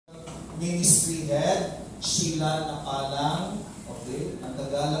Ministry Head, Sheila Napalang. Okay, ang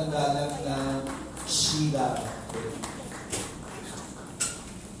kagalang-galang na Sheila. Okay.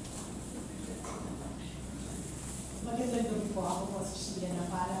 Magandang gabi po. Ako po si Sheila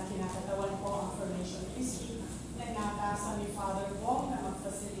Napalang. Kinakatawan po ang Formation History na inatasan ni Father Bong na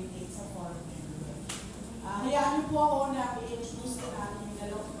mag-facilitate sa forum. Hayaan niyo po ako na i-introduce din natin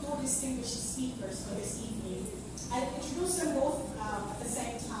two distinguished speakers for this evening. I'll introduce them both at the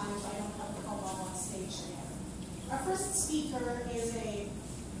same time so I don't have to come up on stage again. Our first speaker is a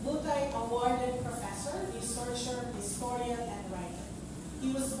multi-awarded professor, researcher, historian, and writer.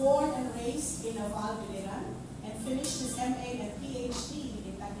 He was born and raised in Naval, Biliran, and finished his MA and PhD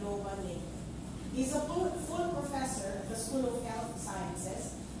in Tacloban later. He's a full professor at the School of Health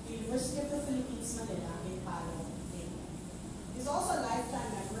Sciences, University of the Philippines, Manila, in Palo, Manila. He's also a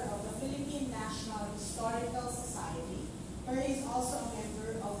lifetime member of the Philippine National Historical Society, where he's also a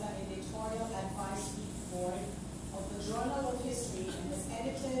member of the Editorial Advisory Board of the Journal of History and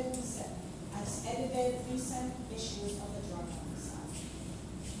has edited recent issues of the Journal of Science.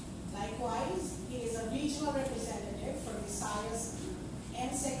 Likewise, he is a regional representative for Visayas and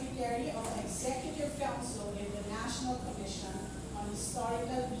Secretary of the Executive Council in the National Commission on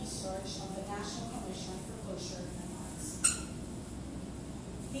Historical Research of the National Commission for Culture and Arts.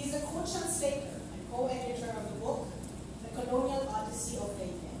 He is a co-translator and co-editor of the book, The Colonial Odyssey of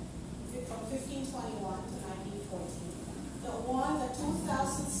Leyte, from 1521 to 1914, that won the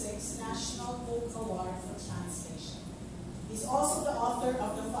 2006 National Book Award for Translation. He's also the author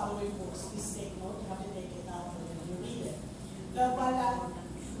of the following books. Please take note, you have to take it out when you read it. The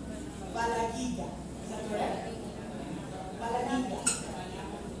Balagiga, is that correct?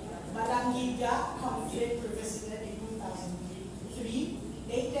 Balangiga Conflict Revisited in 2003.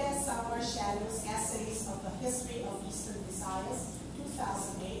 Leyte Summer Shadows Essays of the History of Eastern Visayas,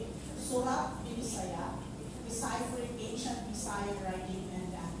 2008. Surat Binisaya, Deciphering Ancient Visayan Writing and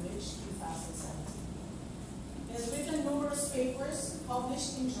Language, 2017. He has written numerous papers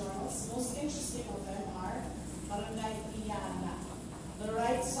published in journals. Most interesting of them are Barangay Iyana, The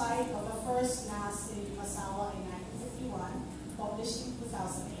Right Side of the First Mass in Limasawa in 1951, published in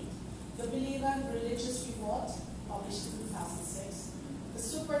 2008. The Biliran Religious Revolt, published in 2006. The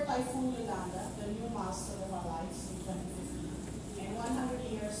Super Typhoon Rolando, The New Milestone of Our Lives, in 2015. And 100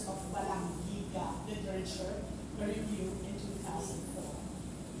 Years of Balangiga Literature, a review in 2004.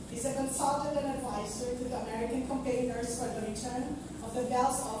 He's a consultant and advisor to the American campaigners for the return of the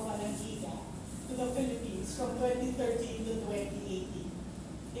bells of Balangiga to the Philippines from 2013 to 2018.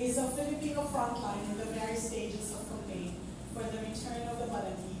 He is a Filipino frontline in the various stages of campaign for the return of the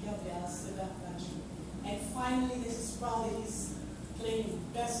Balangiga bells to the country. And finally, this is probably his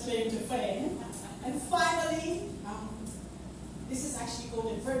best claim to fame. And finally, this is actually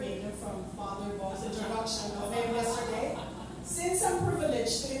quoted verbatim from Father Bong's introduction of him yesterday. Since I'm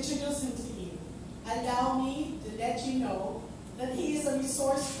privileged to introduce him to you, allow me to let you know that he is a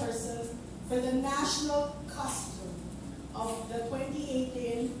resource person for the national costume of the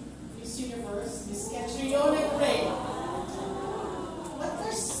 2018 Miss Universe, Miss Catriona Gray. But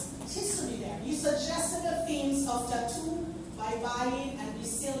there's history there. You suggested the themes of tattoo, baybayin, and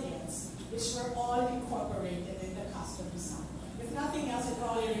resilience, which were all incorporated in the costume design. If nothing else, you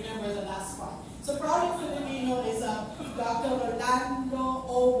probably remember the last part. So proud Filipino is Dr. Rolando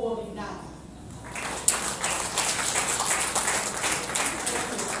Borrinaga.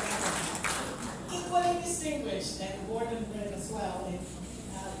 Equally distinguished and born and bred as well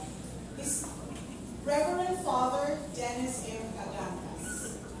is Reverend Father Dennis M.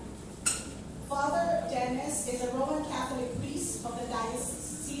 Cagantas. Father Dennis is a Roman Catholic priest of the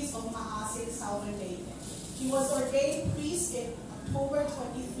Diocese of Maasin, Southern Leyte. He was ordained priest in October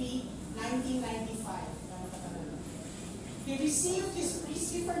 23, 1995. He received his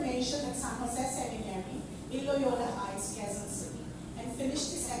priestly formation at San Jose Seminary in Loyola Heights, Quezon City, and finished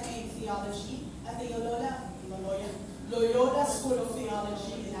his MA in Theology at the Loyola School of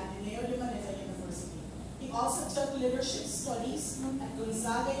Theology in Ateneo de Manila University. He also took leadership studies at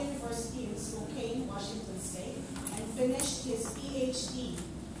Gonzaga University in Spokane, Washington State, and finished his PhD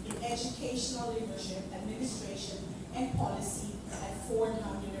in Educational Leadership, Administration, and Policy at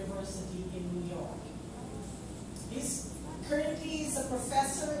Fordham University in New York. Currently is a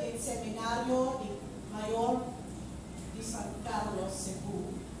professor in Seminario de Mayor de San Carlos,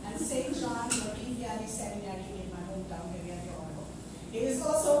 Cebu, and St. John Maria Seminary in my hometown, Cagayan de Oro. He is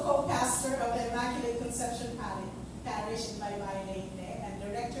also co-pastor of the Immaculate Conception Parish in Baybay, Leyte, and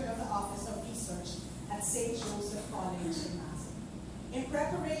director of the Office of Research at St. Joseph College in Pasig. In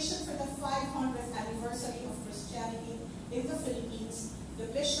preparation for the 500th anniversary of Christianity in the Philippines, the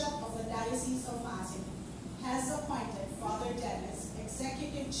Bishop of the Diocese of Pasig has appointed Father Dennis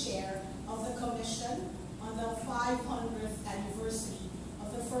Executive Chair of the Commission on the 500th anniversary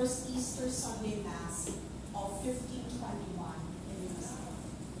of the first Easter Sunday Mass of 1521 in Minnesota.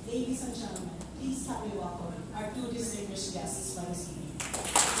 Ladies and gentlemen, please help me welcome our two distinguished guests for this evening.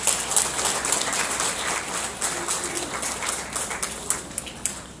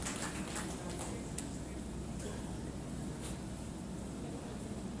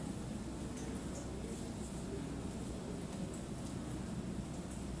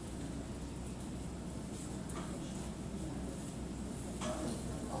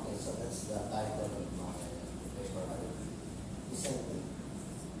 So that's the title of my paper. Recently,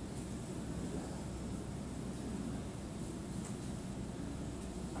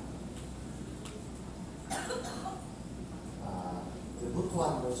 the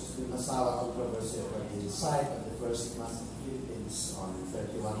Butuan versus the Masawa controversy over the site of the first mass in the Philippines on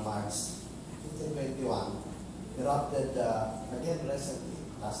 31 March 1521 erupted again recently,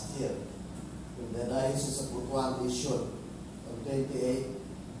 last year, when the Diocese of Butuan issued on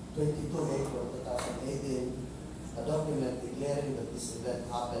 22 April 2018, a document declaring that this event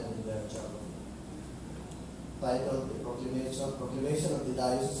happened in their church, titled the Proclamation of the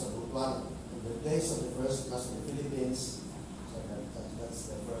Diocese of Butuan in the place of the first mass in the Philippines. So that's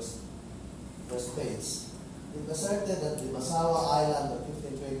the first page. It asserted that the Masawa Island of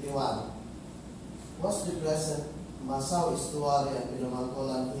 1521 was the present Masao Estuary and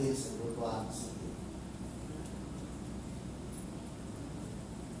Pinamangkolan Hills in Butuan City.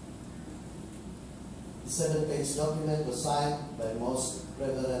 The 7-page document was signed by Most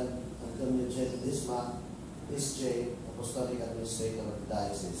Reverend Antonio J. Lisma, SJ, Apostolic Administrator of the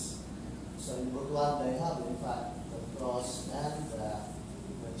Diocese. So in Butuan, they have in fact the cross and the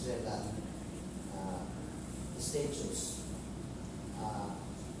Magellan statues.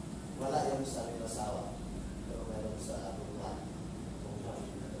 Wala yung sa Masawa, pero meron sa Butuan.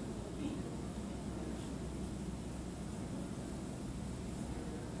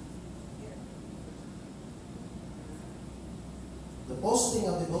 The posting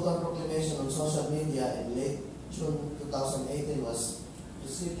of the Butuan Proclamation on social media in late June 2018 was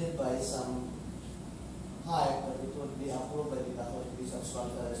preceded by some hype that it would be approved by the Catholic Bishops'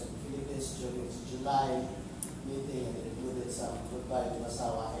 Conference of the Philippines during its July meeting, and it included some goodbye to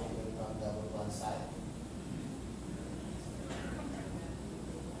Masawa hanging from the Butuan side.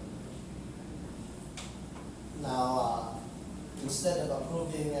 Now, instead of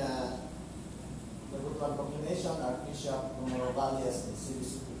approving the Butuan Proclamation, Archbishop Romero Valles, the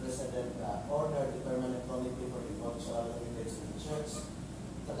CBCP President, ordered the Permanent Committee for the Cultural Heritage of the Church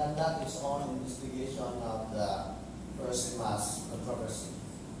to conduct its own investigation of the First Mass controversy.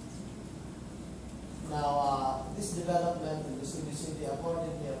 Now, this development in the CBCP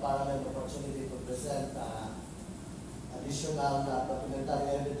afforded me a parallel opportunity to present additional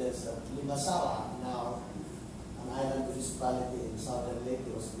documentary evidence that Limasawa, now an island municipality in southern Leyte,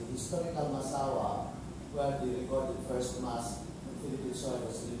 was the historical Masawa where the recorded first Mass in Philippine soil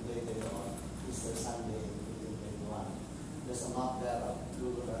was celebrated on Easter Sunday in 1521. There's a map there, a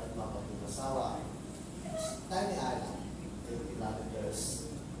Google Earth map of the Masawa. It's a tiny island, 8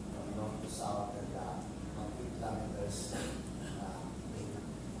 kilometers from north to south and 8 kilometers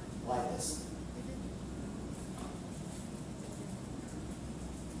widest.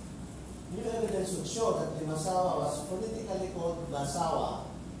 New evidence would show that the Masawa was phonetically called Masawa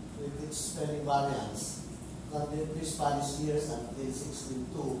with its spelling variants from the pre-Spanish years until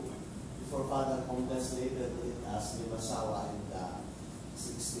 1602, before Father Condes labeled it as the Masawa in the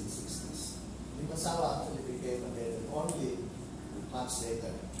 1660s. The Masawa actually became available only much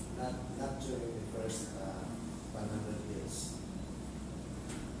later, not during the first 100 years.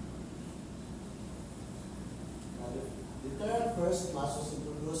 The term First Mass was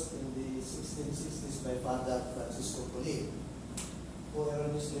introduced in the 1660s by Father Francisco Colin, who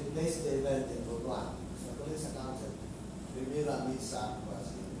erroneously placed the event in Butuan. So Colin's account said, Primera Misa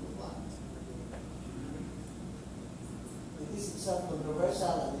was in Butuan. It is itself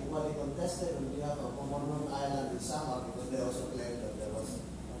controversial and equally contested on behalf of Comonon Island in Samar, because they also claimed that there was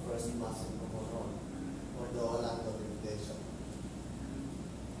a First Mass in Comonon, although walang documentation.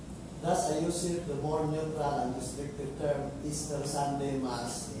 Thus, I use here the more neutral and restrictive term Easter Sunday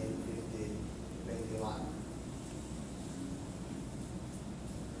Mass in 1521.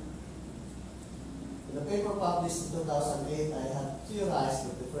 In a paper published in 2008, I had theorized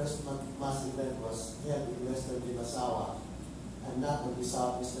that the first Mass event was held in Western Limasawa and not on the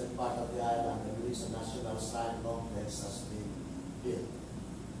southeastern part of the island in which a national shrine complex has been built.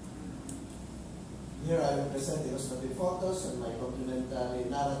 Here I will present illustrative photos and my complementary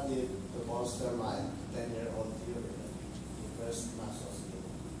narrative to bolster my 10-year-old theory that the first mass was in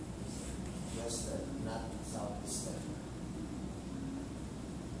Western, not Southeastern.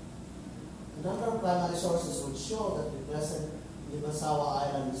 A number of primary sources would show that the present Limasawa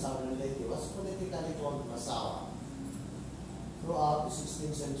Island in southern Leyte was phonetically called Masawa throughout the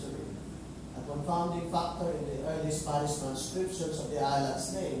 16th century. A confounding factor in the early Spanish transcriptions of the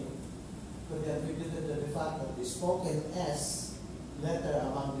island's name could be attributed to the fact that the spoken S letter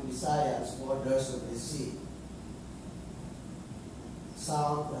among the Visayas borders of the sea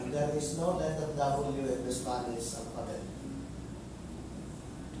sound, and there is no letter W in the Spanish alphabet.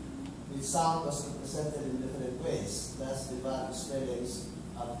 The sound was represented in different ways, thus the various spellings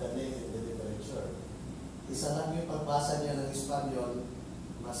of the name in the literature. Isa lang yung pagbasa niya ng Espanyol,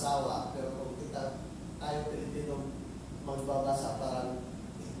 Masawa, pero kung tayo Pilipino magbabasa, parang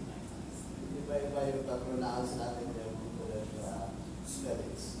iba-iba yung pag-pronounce natin yung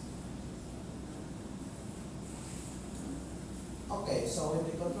spellings. Okay, so when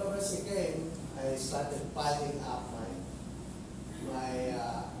the controversy came, I started piling up my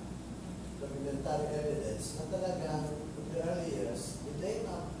documentary evidence na talagang in the early years, the name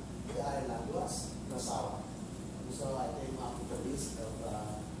of the island was Masawa. So I came up with a list of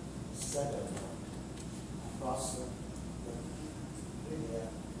 7 across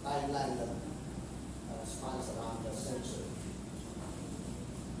the timeline that spans around the century.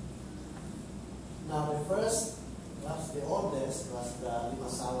 Now the first, perhaps the oldest, was the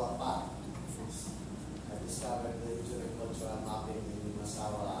Limasawa Park. I discovered the during cultural mapping in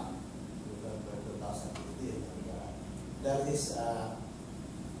Limasawa November 2015. There is,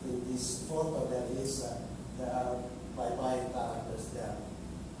 in this photo, there are bye-bye characters there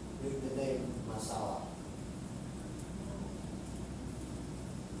with the name Masawa.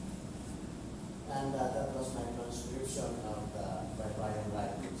 And that was my transcription of the bye-bye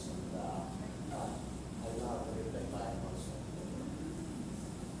writings. And I know how to read bye-bye also.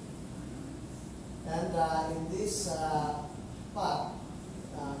 And in this part,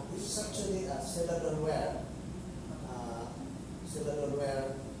 this is actually a celadonware.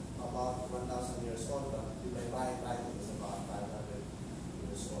 Celadonware about 1,000 years old, but the bye-bye writing is about 500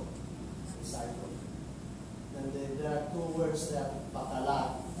 years old. Recycled. And there are 2 words there,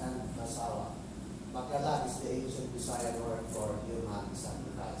 Bakalag and Masawa. Bakalag is the ancient Visayan word for human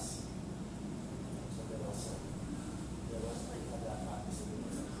sacrifice. So there was Bakalag practice in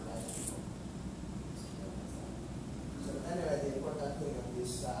human sacrifice. So anyway, the important thing of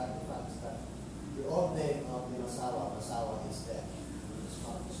this artifact is that the old name of the Masawa is there.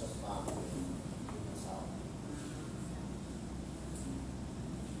 This was found in Masawa.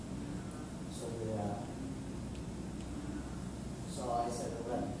 So I said,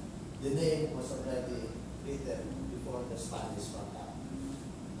 well, the name was already written before the Spanish found out.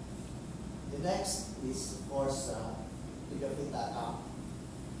 The next is, of course, Pigafita account.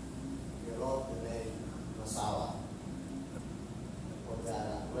 He wrote the name Masawa for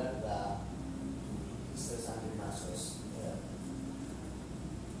where the Sisters and Masters were.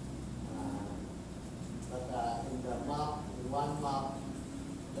 But in the map, in one map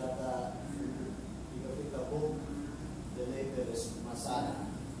that Pigafita book, the label is Masana.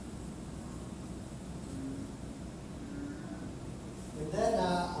 And then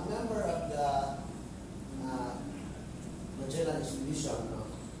a member of the Magellan expedition,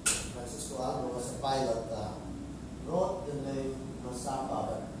 Francisco Albo, was a pilot, wrote the name Masaba,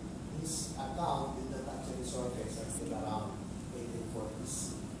 but his account did not actually surface until around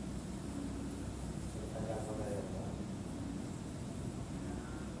 1840s.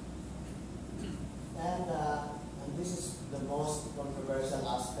 And this is the most controversial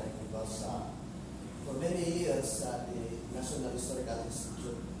aspect because for many years the National Historical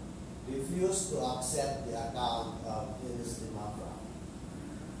Institute refused to accept the account of Ines de Mafra.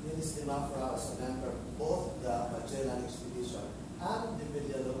 Ines de Mafra was a member of both the Magellan expedition and the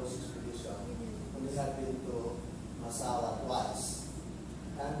Villalobos expedition, and he had been to Masawa twice.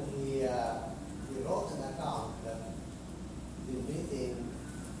 And he wrote an account that the meeting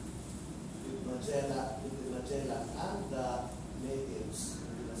with Magellan and the natives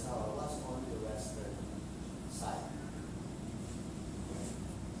in Masawa was on the western side.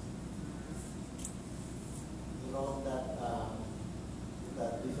 He wrote that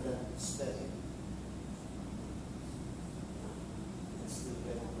different spelling. It's still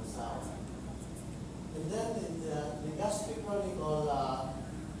Masawa. And then in the Legazpi Chronicle,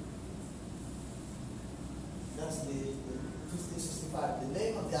 that's the 1565. The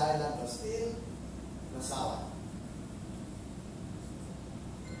name of the island was still Masawa.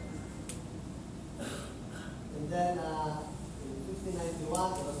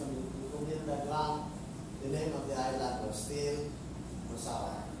 in the ground, the name of the island was still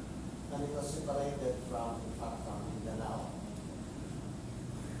Masawa. And it was separated from, in fact, from Mindanao.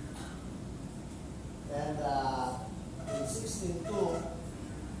 And in 1602,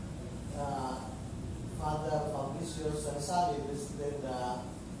 Father Fabricio Sarsali visited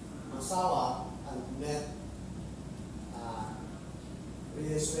Masawa and met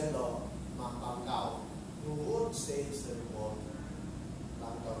Riesuelo Mampangao, who would stage the report,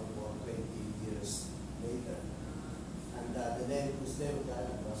 Mampangao report 20 years later. And the name, his name of the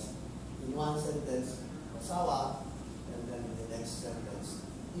island was, in one sentence, Masawa, and then in the next sentence,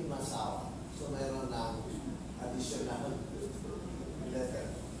 Imasawa. So mayroon ng additional letter.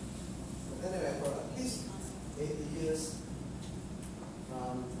 But anyway, for at least 80 years,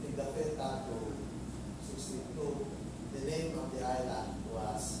 from Tigapeta to 62, the name of the island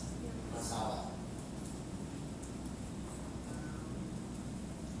was Masawa.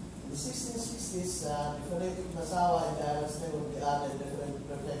 In the 1660s, the phonetic Masawa and the island's name would be added different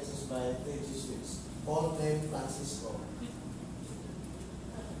prefixes by 3 Jesuits, all named Francisco.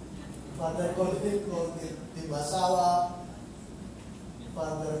 Father Colvin called it Limasawa,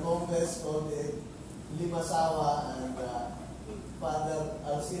 Father Gomez called it Limasawa, and Father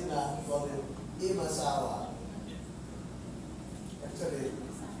Alcina called it Imasawa. Actually,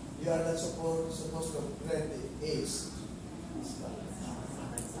 you are not supposed to read the A's.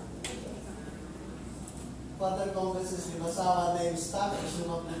 Father Gomez's Limasawa name stuck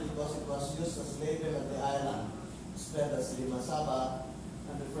presumably because it was used as label of the island, spread as Limasaba,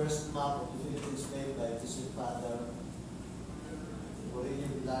 and the first map of the Philippines made by Jesuit Father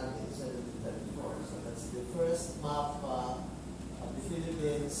Borrinaga in 1734. So that's the first map of the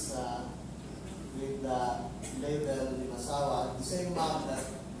Philippines with the label Limasawa, the same map that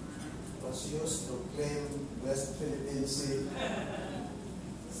was used to claim West Philippine Sea.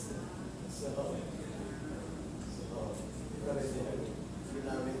 So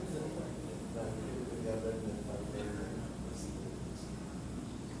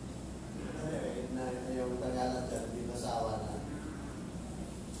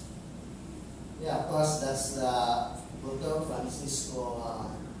yeah, of course, that's the Dr. Francisco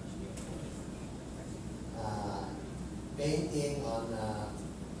painting on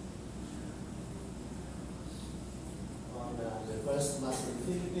the first mass in the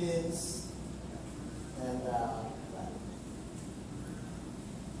Philippines, and the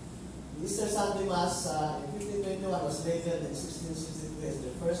Easter Sunday Mass in 1521 was labeled in 1663 as the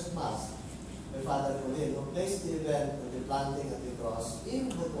first Mass by Father Colin, who placed the event of the planting of the cross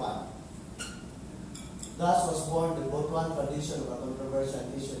in Butuan. Thus was born the Butuan tradition of a controversial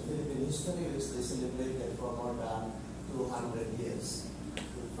issue in Philippine history, which they celebrated for more than 200 years.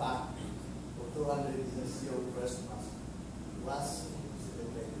 In fact, for 200 years, your first Mass was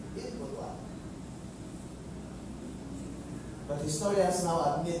celebrated in Butuan. But historians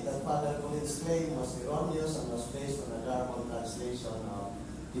now admit that Father Colin's claim was erroneous and was based on a garbled translation of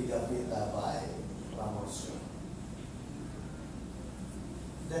Tigapita by Ramos.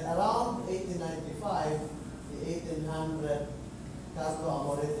 Then around 1895, the 1800 Carlo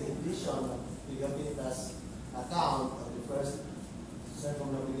Amorete edition of Tigapita's account of the first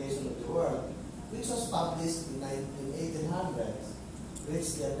circumnavigation of the world, which was published in 1800s,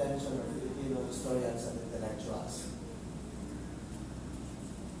 reached the attention of Filipino historians and intellectuals.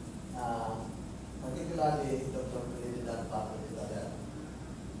 Particularly Dr. Ferdinand Pablo Italiano.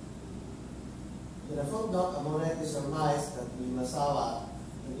 In a footnote, Amorete surmised that Limasawa,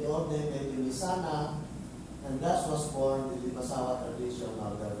 in the old name may be Lisana, and thus was born the Limasawa tradition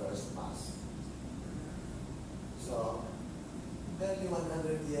of their first Mass. So, barely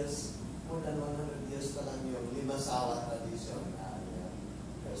 100 years, more than 100 years pa lang yung Limasawa tradition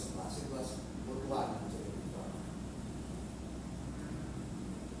first Mass. It was Butuan actually.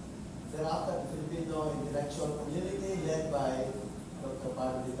 Thereafter, the Filipino intellectual community, led by Dr.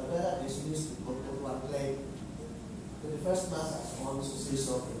 Pablo Italiano, dismissed the Butuan claim to the first Mass as on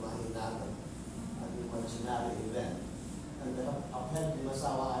successor imaginado, an imaginary event, and they upheld the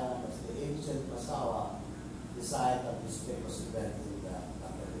Masawa Island as the ancient Masawa, the site of this famous event in the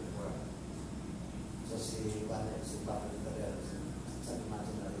Catholic world. So si Pablo Italiano, it's an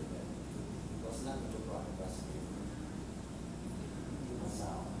imaginary event. It was not the Butuan, it was the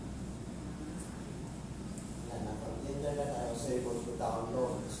Masawa. And from the internet, I was able to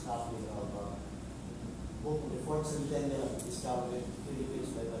download a copy of a book, The Fourth Centennial of the Discovery of the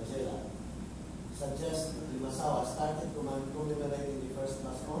Philippines by Magellan. Suggests that Limasawa started commemorating the first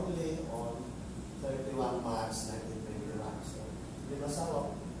Mass only on 31 March 1921. So,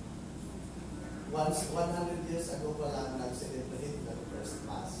 Limasawa, once 100 years ago pa lang nag-celebrate ng first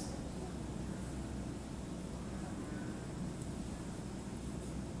Mass.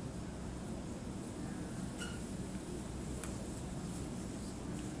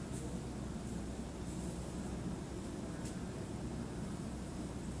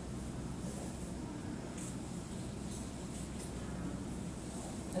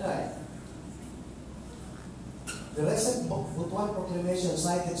 The recent Butuan Proclamation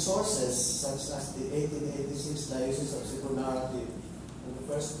cited sources such as the 1886 Diocese of Cebu narrative on the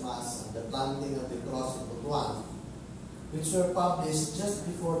first Mass and the planting of the cross in Butuan, which were published just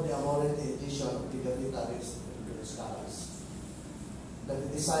before the Amorete edition of the Gavita reached the scholars. But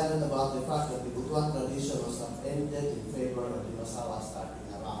it is silent about the fact that the Butuan tradition was upended in favor of the Masawa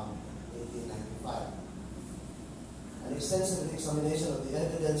starting around 1895. An extensive examination of the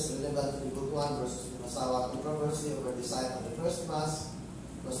evidence relevant to the Butuan versus the Masawa controversy over the site of the first Mass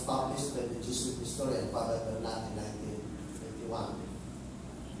was published by the Jesuit historian Father Bernat in 1981.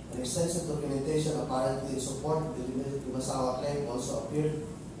 An extensive documentation apparently in support of the Masawa claim also appeared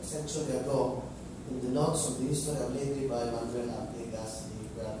a century ago in the notes of the history of Leyte by Manuel Artigas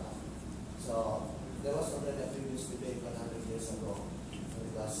y Huerta. So there was already a previous debate 100 years ago.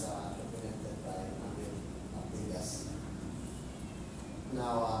 It was documented by Manuel Artigas.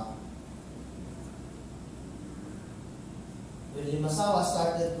 Now, when the Masawa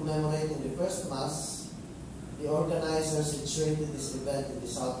started commemorating the first Mass, the organizers situated this event in the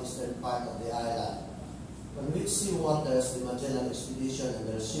southeastern part of the island, on which sea waters the Magellan expedition and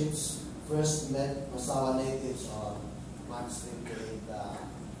their ships first met Masawa natives on March 28,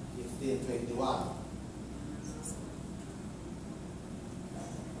 1521.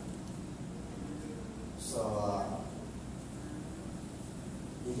 So,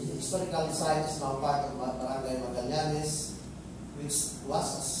 the historical site is now part of Barangay Magallanes, which was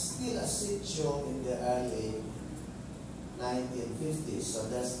still a sitio in the early 1950s. So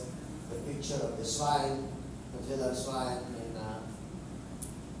there's the picture of the shrine, Magellan shrine in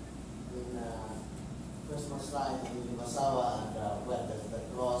First Mass shrine in Limasawa, and well, there's the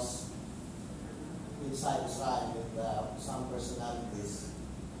cross inside the shrine with some personalities.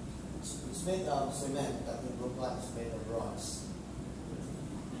 It's made of cement, but the book one is made of bronze.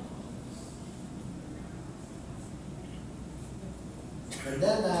 And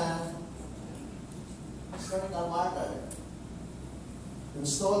then historical marker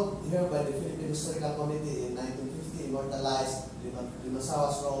installed here by the Philippine Historical Committee in 1950 immortalized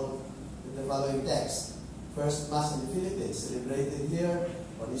Limasawa's role with the following text. First Mass in the Philippines, celebrated here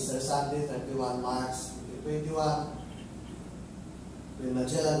on Easter Sunday, 31 March 2021, when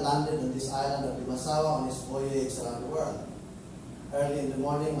Magellan landed on this island of Limasawa on his voyage around the world. Early in the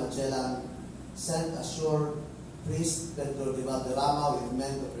morning, Magellan sent ashore priest Pedro de Valderrama with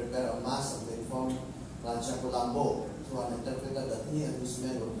men to prepare a mass and to inform Raja Colombo through an interpreter that he and his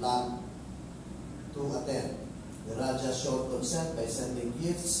men would plan to attend. The Raja showed consent by sending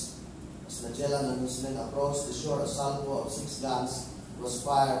gifts. As Magellan and his men approached the shore, a salvo of 6 guns was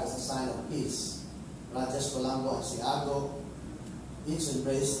fired as a sign of peace. Rajas Colombo and Siago each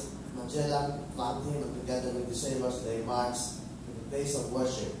embraced Magellan, flanked him, and together with the sailors they marched to the place of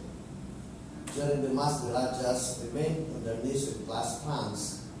worship. During the Mass, the Rajas remained on their knees with clasped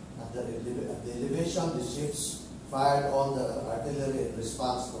hands. At the elevation, the ships fired all the artillery in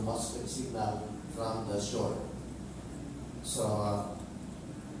response to musket signal from the shore. So,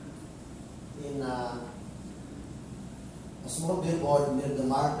 in a small billboard near the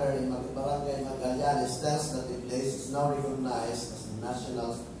marker in Barangay Magallanes tells that the place is now recognized as the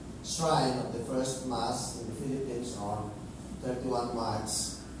national shrine of the first Mass in the Philippines on 31 March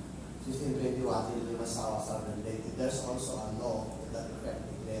 1521 in Limasawa, Southern Leyte. There's also a law to that effect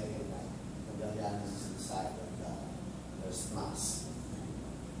declaring that Magallanes is the site of the first Mass.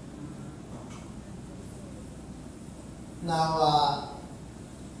 Now,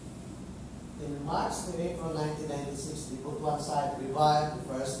 in March to April 1996, the Butuan site revived the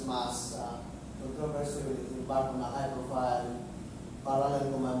first Mass controversy with it embarked on a high-profile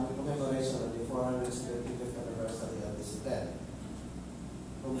parallel commemoration of the 475th anniversary of this event.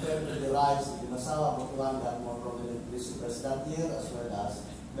 Compared to the rise of the Masawa, Butuan got more prominent visitors that year, as well as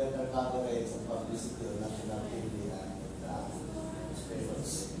better coverage and publicity on national TV and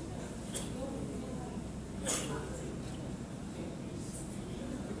newspapers.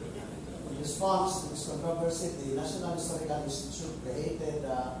 In response to this controversy, the National Historical Institute created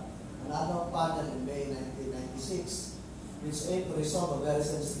an ad hoc panel in May 1996, which aimed to resolve a very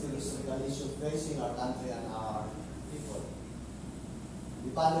sensitive historical issue facing our country and our people. The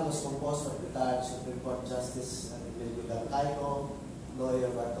panel was composed of retired Supreme Court Justice Emilio Garcaico, lawyer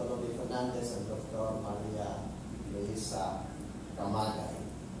Bartolome Fernandez, and Dr. Maria Luisa Camagay.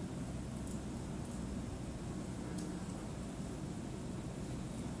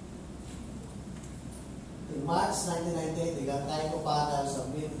 In March 1998, the Garcaico panel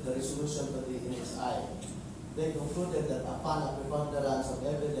submitted the resolution to the NSI. They concluded that upon a preponderance of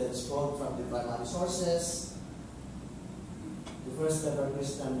evidence called from the primary sources, the first ever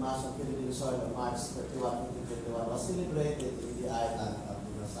Christian Mass on Philippine soil on March 31, 2021 was celebrated in the island of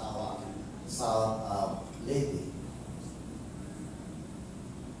Limasawa, South Leyte.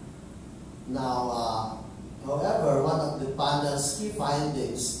 Now, however, one of the panel's key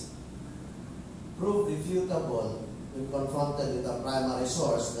findings proved refutable when confronted with a primary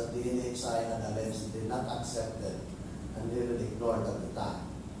source that the NHI had allegedly not accepted and really ignored at the time.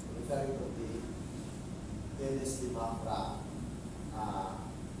 Referring to the NSD Mafra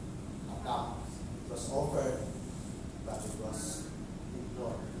account. It was offered, but it was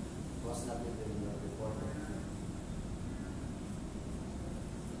ignored. It was not even reported.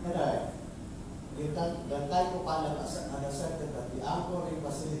 Anyway, the type of panel had asserted that the anchoring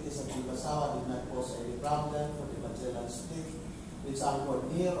facilities of Limasawa did not pose any problem for the Magellan fleet, which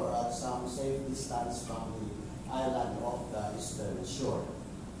anchored near or at some safe distance from the island off the eastern shore.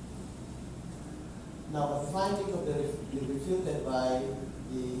 Now, the finding could be refuted by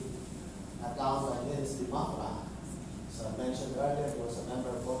the account of Hens de Mafra. As I mentioned earlier, he was a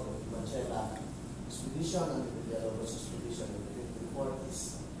member both of the Magellan expedition and the Villalobos expedition in the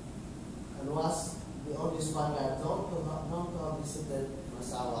 1540s, and was the only Spaniard known to have visited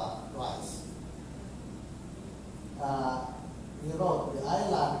Masawa twice. He wrote, the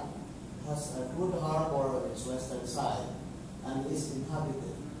island has a good harbor on its western side and is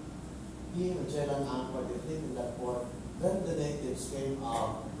inhabited. He, Magellan, anchored the fleet in that port. Then the natives came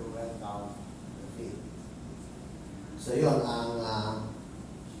out to rent out the fleet. So yun ang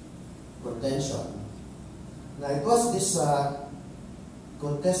contention. Now it was this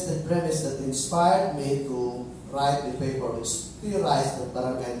contested premise that inspired me to write the paper which theorized that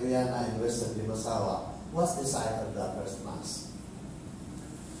Barangay Guyana in Western Limasawa was the site of the first Mass.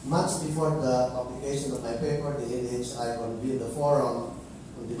 Months before the publication of my paper, the NHI convened a forum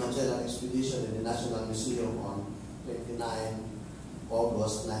on the Magellan expedition in the National Museum on 29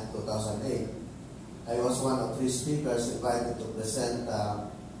 August 2008. I was one of 3 speakers invited to present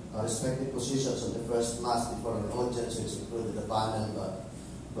our respective positions on the first Mass before an audience which included a panel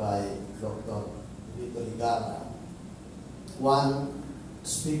by Dr. Vito Ligarda. One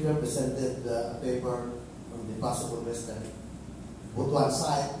speaker presented a paper on the possible Western Butuan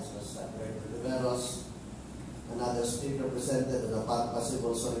site, which was Greater Riveros. Another speaker presented on a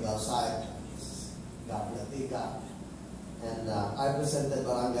possible Surigao site, Gapiatiga. And I presented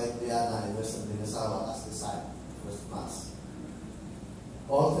Barangay Guyana in Western Limasawa as the site of first Mass.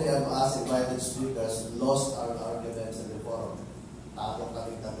 All 3 of us invited speakers lost our arguments in the forum.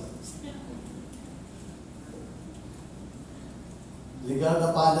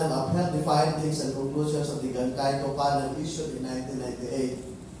 Ligarda panel upheld the findings and conclusions of the Gancayco panel issued in 1998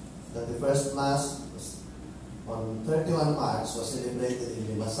 that the first Mass on 31 March was celebrated in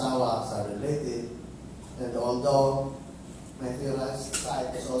Limasawa, Southern Leyte, and although my theorized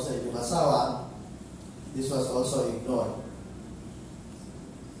site was also in Limasawa, this was also ignored.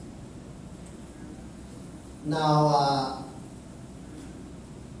 Now,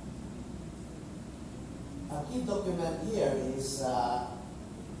 a key document here is the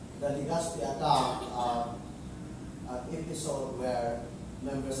Legazpi account of an episode where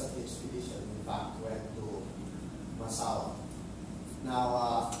members of the expedition, in fact, went to Masawa.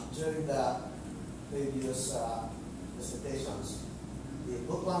 Now, during the previous presentations, the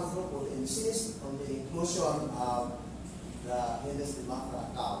Butuan group would insist on the inclusion of the Hines de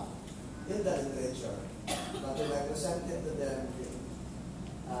Mafra account in the literature. But when I presented to them the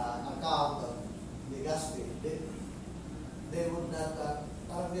account of Legazpi, they would not,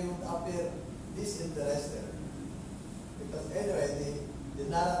 they would appear disinterested. Because anyway, the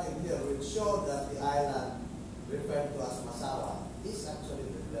narrative here would show that the island referred to as Masawa is actually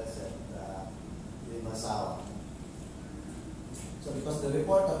the present Limasawa. So because the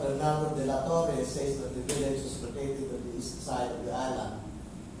report of Rolando de la Torre says that the village was located on the east side of the island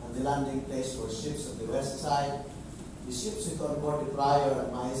and the landing place for ships on the west side, the ships with on board the Prior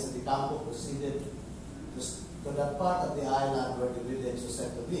and Maestra de Campo proceeded to that part of the island where the village was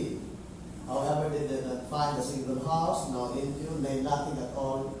said to be. However, they did not find a single house, no Indian, made nothing at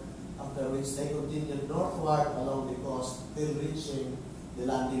all, after which they continued northward along the coast till reaching the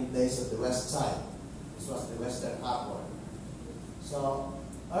landing place of the west side. This was the Western Harbor. So,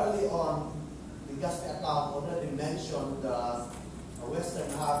 early on, the Legazpi account already mentioned a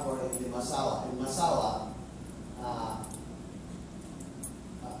Western Harbor in Limasawa. In Masawa,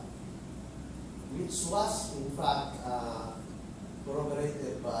 which was in fact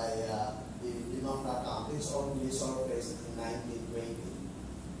corroborated by the Mafra account, which only surfaced in 1920.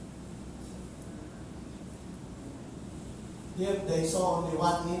 Here they saw only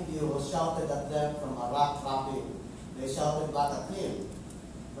one Indian who shouted at them from a rock cropping they shouted back at him.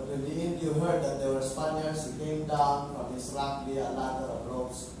 But when the Indio heard that they were Spaniards, he came down from his rock via a ladder of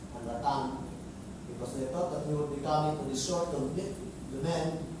ropes and rattan, because they thought that he would be coming to the shore to meet the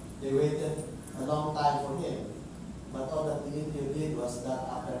men. They waited a long time for him. But all that the Indio did was that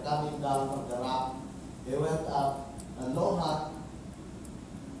after coming down from the rock, they went up a low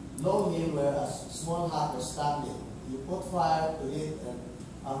hill where a small hut was standing. He put fire to it, and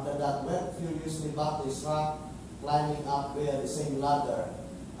after that went furiously back to his rock, climbing up via the same ladder.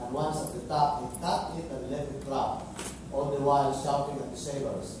 And once at the top, he cut it and let it drop, all the while shouting at the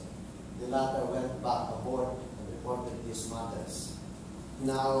sailors. The latter went back aboard and reported these matters.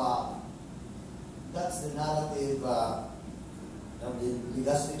 Now, that's the narrative of the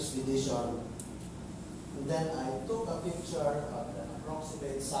Legazpi expedition. And then I took a picture of the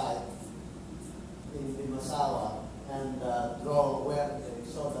approximate site in Limasawa and draw where they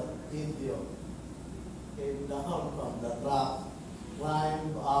saw that Indio came down from the truck,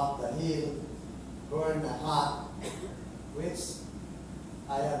 climbed up the hill, burned a hut, which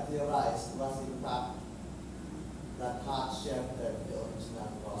I have theorized was in fact that hut sheltered the original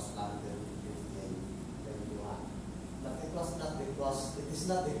cross planted in 1521. But it is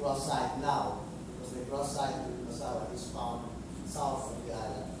not the cross site now, because the cross site in Limasawa is found south of the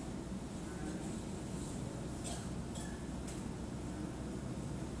island.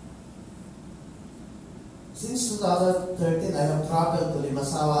 Since 2013, I have traveled to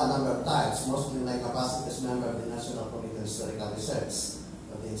Limasawa a number of times, mostly in my capacity as member of the National Committee on Historical Research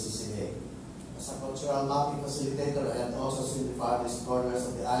of the NCCA. As a cultural mapping facilitator, I have also seen the farthest corners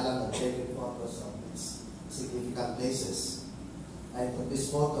of the island and taken photos of its significant places. I took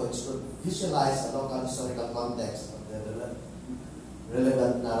this photo which could visualize a local historical context of the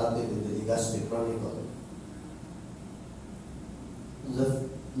relevant narrative in the Legazpi Chronicle. The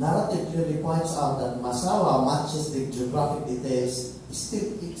narrative clearly points out that Masawa matches the geographic details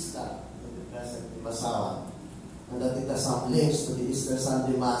still extant in the present Limasawa, and that it has some links to the Easter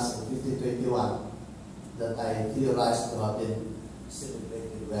Sunday Mass in 1521 that I theorized to have been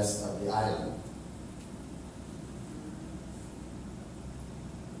celebrated west of the island.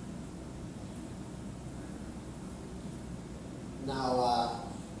 Now,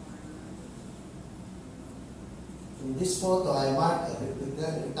 in this photo, I marked a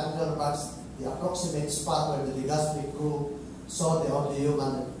rectangular box, the approximate spot where the Legazpi crew saw the only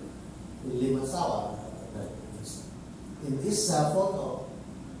human in Limasawa. In this photo,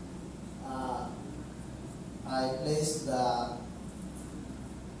 I placed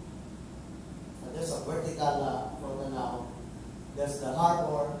there's a vertical photo now. There's the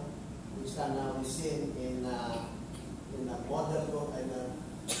harbor, which can now be seen in a model in a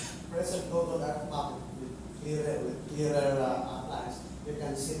present Google Earth map with clearer outlines. You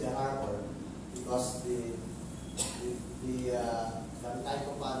can see the harbor because the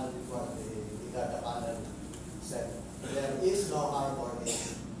typo panel before the data panel said there is no harbor in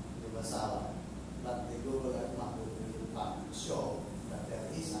Limasawa, but the Google Earth map will in fact show that there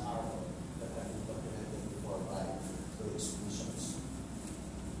is a harbor that had been documented before by two expeditions.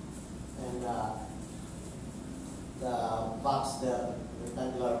 And the box there,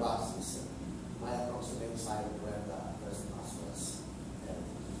 rectangular box, is my approximate site where the first mass was held.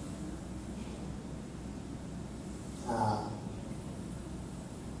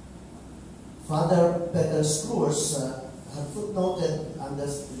 Father Peter Screws had footnoted under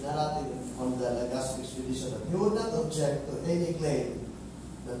the narrative on the Legazpi expedition that he would not object to any claim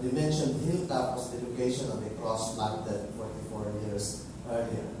that the mentioned hilltop was the location of a cross planted 44 years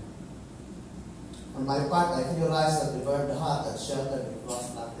earlier. On my part, I theorized that the burned hut had sheltered the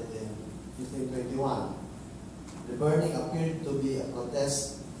cross planted in 1521. The burning appeared to be a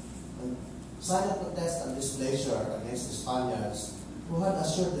sign of protest and displeasure against the Spaniards, who had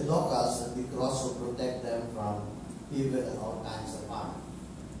assured the locals that the cross would protect them from evil and all kinds of harm.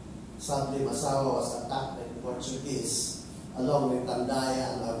 Sadly, Masawa was attacked by the Portuguese, along with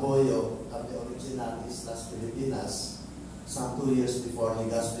Tandaya and Agoyo of the original Islas Filipinas, some 2 years before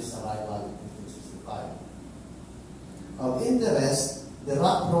Legazpi's arrival in 1565. Of interest, the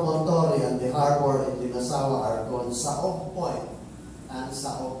rock promontory and the harbor in Limasawa are called Saog Point and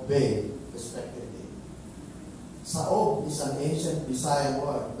Saog Bay, respectively. Saog is an ancient Visayan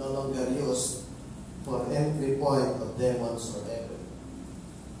word no longer used for entry point of demons or evil.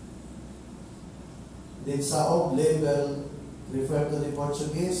 Did Saog label refer to the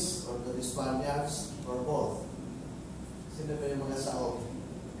Portuguese or to the Spaniards or both? Sino ba yung mga Saog?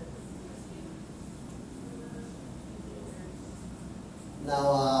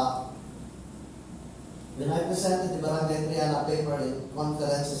 Now, When I presented the Barangay Triana paper in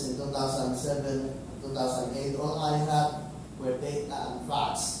conferences in 2007, 2008, all I had were data and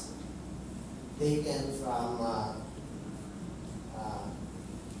facts taken from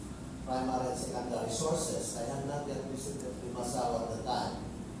primary and secondary sources. I had not yet visited Limassol at the time.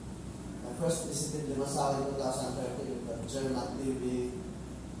 I first visited Limassol in 2013 with a German TV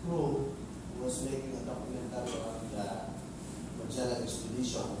crew who was making a documentary on the Magellan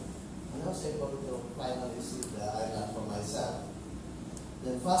expedition. And I was able to finally see the island for myself.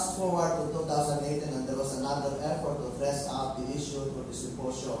 Then fast forward to 2018, and there was another effort to dress out the issue for the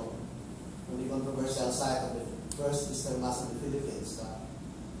symposium on the controversial site of the first Easter Mass in the Philippines,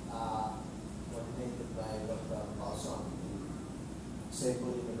 coordinated by Dr. Paulson in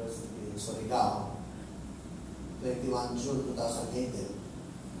Cebu University in Surigao, 21 June 2018.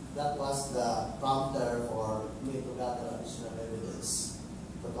 That was the prompter for me to gather additional evidence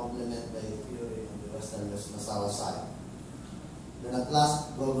to complement the theory on the Western Masawa site. Then at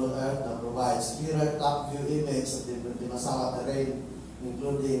last, Google Earth now provides clearer top-view image of the Masawa terrain,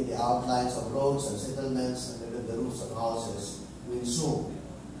 including the outlines of roads and settlements and even the roofs of houses with zoom.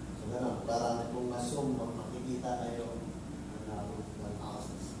 So gano'n, parang kung ma-zoom, makikita kayo ng roof ng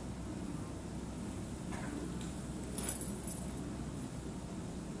houses.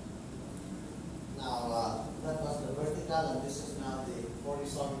 Now, that was the vertical, and this is now the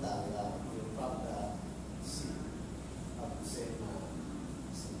horizontal view from the sea of the same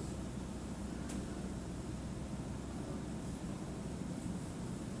sea.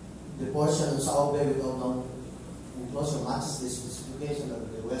 The portion of Sao Bay with Oblong enclosure matches the specification of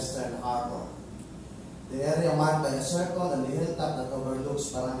the Western Harbor. The area marked by a circle and the hilltop that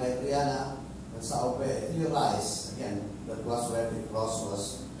overlooks Barangay Triana and Sao Bay theorize, again, that was where the cross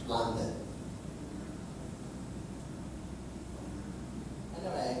was planted.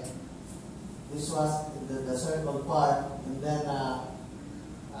 Anyway, this was the circle part, and then I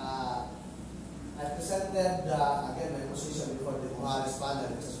presented again my position before the Mujeres panel,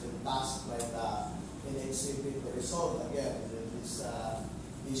 which has been tasked by the NHCP to resolve again this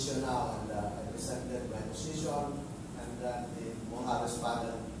issue now, and I presented my position, and then the Mujeres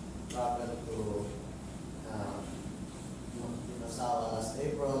panel traveled to Limassol last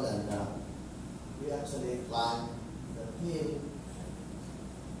April, and we actually climbed the hill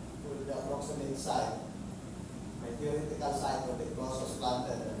to the approximate site, my theoretical site where the cross was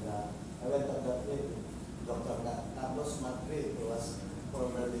planted, and I went on that with Dr. Carlos Madrid, who was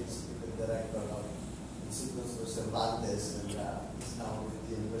formerly executive director of Instituto Cervantes, and is now with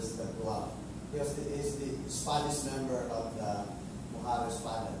the University of Guam. He is the Spanish member of the Mujeres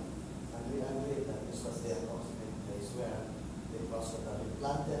panel, and we agreed that this was the approximate place where the cross would have been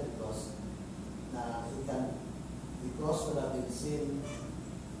planted, because the cross would have been seen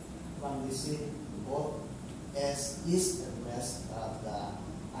from the sea, both east and west of the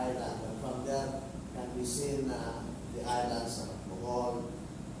island, and from there can be seen the islands of Bohol,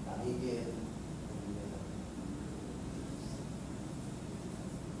 Camiguin, and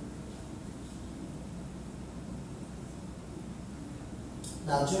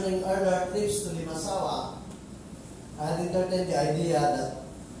now during earlier trips to Limassol, I had entertained the idea that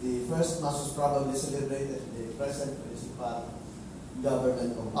the first Mass was probably celebrated in the present municipal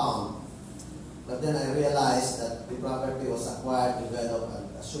government compound. But then I realized that the property was acquired, developed,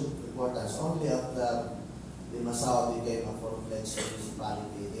 and assumed importance only after Limassol became a full-fledged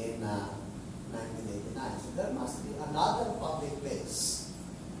municipality in 1989. So there must be another public place.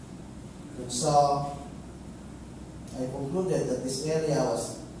 And so I concluded that this area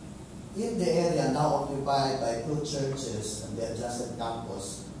was in the area now occupied by two churches and the adjacent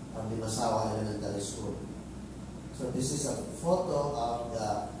campus of Limassol Elementary School. So this is a photo of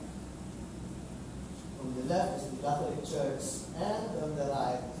on the left is the Catholic Church, and on the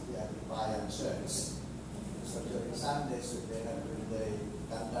right is the Anglican Church. So during Sundays, they have they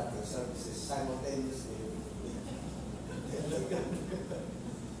conduct the services simultaneously.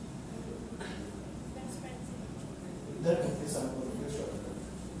 There can be some confusion,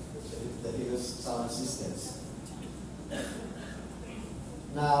 especially if they use sound systems.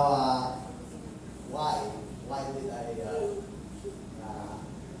 Now, why did I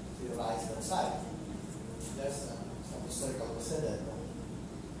theorize that site? There's some historical precedent.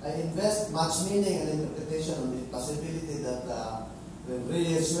 I invest much meaning and interpretation on the possibility that when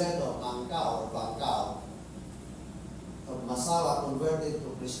Reyes-Suedo, Bancao of Masawa converted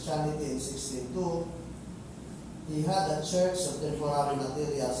to Christianity in 1602, he had a church of temporary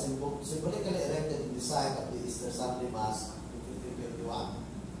materials symbolically erected in the site of the Easter Sunday Mass in 1551,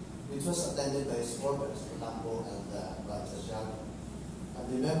 which was attended by his forebears, Rolando and Santiago. and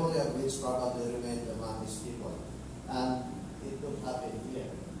the memory of which probably remained among his people. And it would happen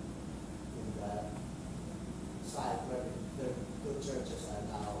here, in the site where the two churches are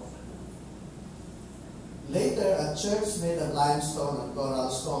now. Later, a church made of limestone and coral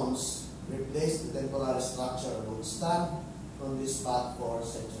stones replaced the temporary structure and would stand on this spot for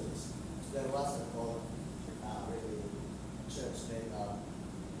centuries. There was an old really church made of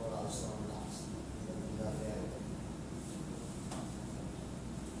coral stone blocks in that area.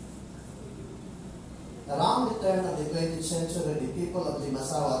 Around the turn of the 20th century, the people of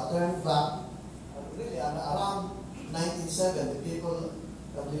Limasawa turned back, really around 1907, the people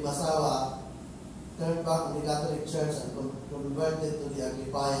of Limasawa turned back to the Catholic Church and converted to the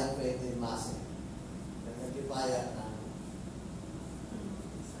Aglipayan faith in Masing. The Aglipayan.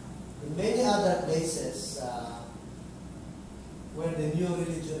 In many other places where the new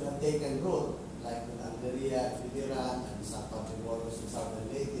religion had taken root, like in Algeria, Iran, and San Patribolos in southern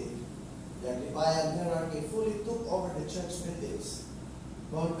Haiti, the Aglipayan hierarchy fully took over the church buildings,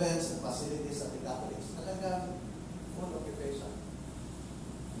 convents, and facilities of the Catholics. Talagang full occupation.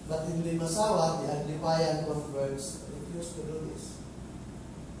 But in Limasawa, the Aglipayan converts refused to do this.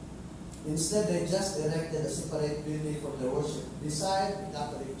 Instead, they just erected a separate building for their worship beside the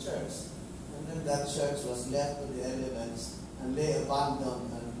Catholic Church. And then that church was left to the elements and lay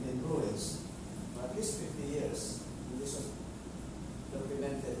abandoned and in ruins for at least 50 years. And this was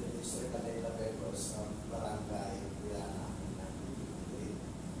documented in the historical data papers of Barangay Guyana in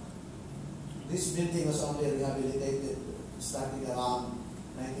 1953. This building was only rehabilitated starting around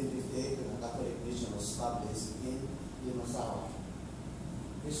 1958 when a Catholic mission was established in Limasawa.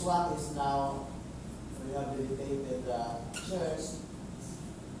 This one is now rehabilitated church.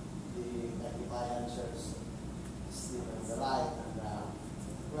 The Aglipayan church is still on the right.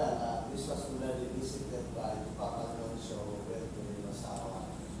 And this was already visited by the Papa Nuncio who went to Limasawa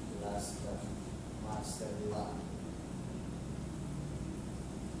last March 31.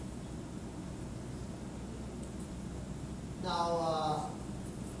 Now,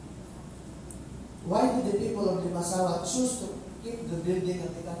 why did the people of Limasawa choose to keep the building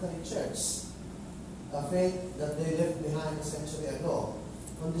of the Catholic Church, a faith that they left behind a century ago,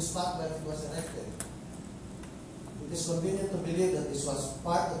 on the spot where it was erected? It is convenient to believe that this was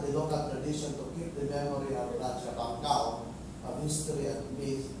part of the local tradition to keep the memory of Raja Bangkao, of history and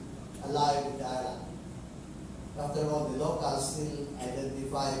myth, alive in the island. After all, the locals still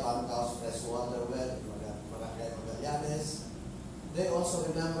identify Bangkao's freshwater well in Barangay Magallanes. They also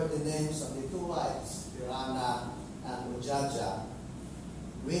remember the names of the two wives, Pirana and Ujaja,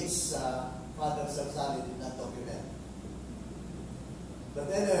 which Father Sarsali did not document. But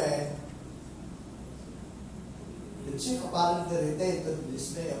anyway, the chief apparently retained to the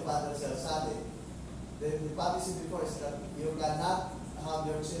dismay of Father Sarsali. The policy before is that you cannot have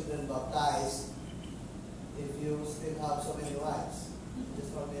your children baptized if you still have so many wives.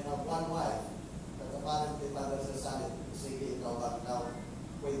 Just probably have one wife. But apparently Father Sarsali, sige, ikaw Bangkao,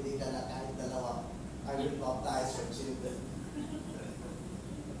 pwede ka na kahit dalawa. I will baptize your children.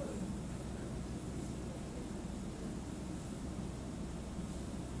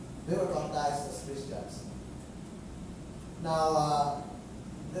 They were baptized as Christians. Now,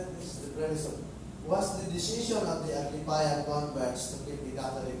 that is the premise of, was the decision of the Aglipayan converts to keep the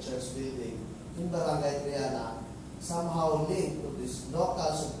Catholic Church building in Barangay Triana somehow linked to this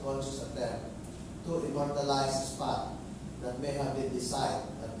local subconscious attempt to immortalize a spot that may have been the site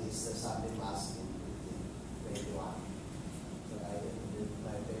of this Sunday Mass in 2021. So I did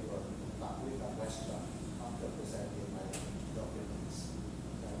my paper back with a question after presenting my documents.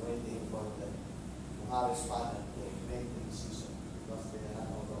 So I'm waiting for the Buhari's panel to make the decision because they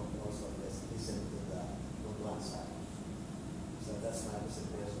have also listen to the one side. So that's my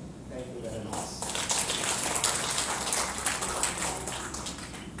presentation. Thank you very much.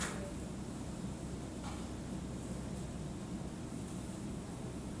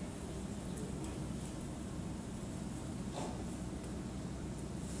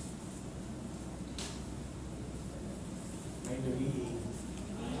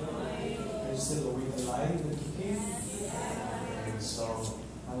 Are you still awake alive and kicking? Okay, so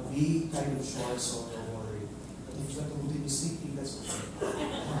I'll be kind of short, so don't worry. But if you're going to be sleeping, that's okay.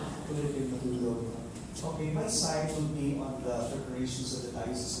 Okay, my side will be on the preparations of the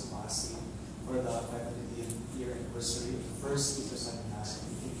Diocese of Pasig for the 500th year anniversary of the first Sunday Mass of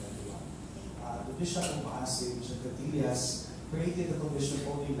 1821. The Bishop of Pasig, Bishop Catillas, created the commission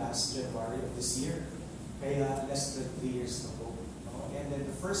only last January of this year, kaya less than 3 years ago. And then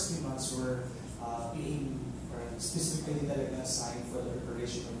the first 3 months were being specifically talaga assigned for the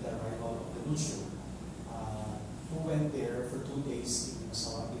preparation of the arrival of the Nuncio, who went there for 2 days in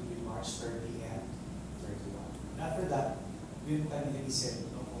Limasawa between March 30 and 31. And after that, yun kami nag-isip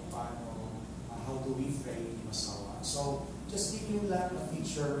kung paano, how do we frame Limasawa. So, just give you lang a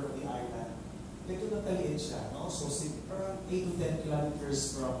feature of the island. Ito na taliit siya, no? So, around 8 to 10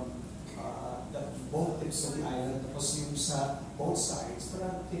 kilometers from the both tips of the island, tapos yung sa both sides,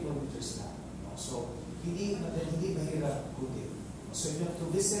 around kilometers lang. No? So, hindi mahirap kutin. So, if you have to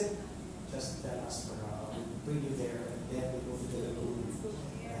visit, just tell us we'll bring you there, and then we go to the lagoon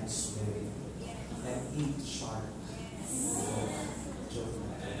and swim and eat shark. Joke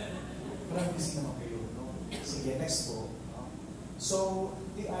natin. Parang busy naman kayo, no? Sige, next po. No? So,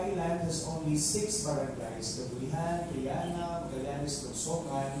 the island has only 6 barangays: Gabulihan, Triana, Magallanes,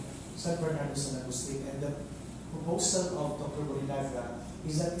 Lungsongan, San Bernardo, San Agustin. And the proposal of Dr. Borrinaga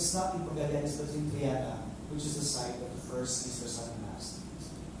is that it's not in Magallanes but in Triana, which is the site of the first Easter Sunday Mass.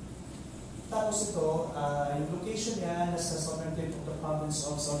 Tapos ito, yung location niya nasa southern tip of the province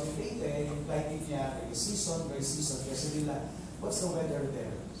of Southern Leyte. Yung climate niya, very season. Kasi nila, what's the weather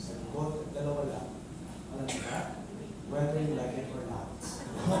there? Sabi ko, dalawa lang. Alam mo ba? Whether you like it or not.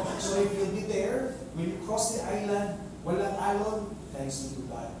 So if you'll be there, when you cross the island, walang alon, thanks be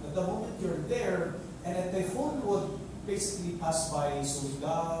to God. But the moment you're there, and a typhoon would basically pass by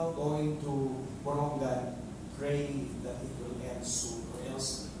Surigao, going to Borongan, pray that it will end soon, or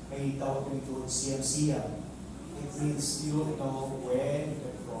else may tawag nito siyam-siyam. It means you don't know when you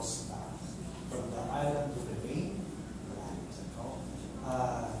can cross back from the island to the main land. No?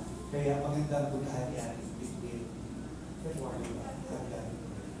 Kaya magandang puntahan yan between February hanggang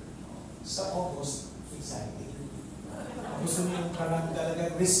sa August, exciting. Gusto niyo yung parang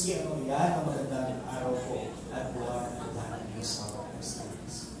talagang risky, ano yan, ang magandang araw ko at buwan at puntahan niyo sa mga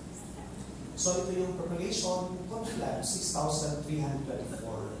studies. So ito yung population, konti lang,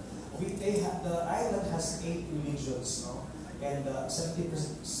 6,324. The island has 8 religions, no? And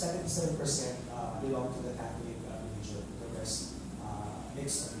 77% belong to the Catholic religion. The rest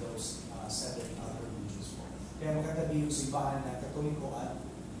mix of those 7 other religions. Kaya magkatabi yung simbahan ng Katoliko at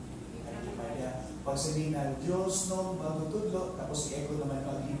Anglipay. Pag sabihin ng Diyos nung magtutudlo, tapos i-echo naman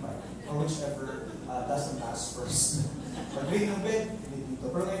ang Anglipay, or whichever does the mass first. Pag-ring ng bed,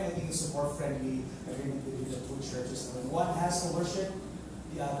 dito. Pero ngayon, I think it's a more friendly agreement between the two churches. When one has to worship,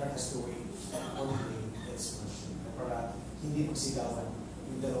 the other has to wait for the day it's worship. Para hindi magsigawan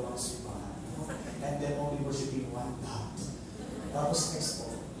yung dalawang simbahan. And then only worshiping one God. Tapos next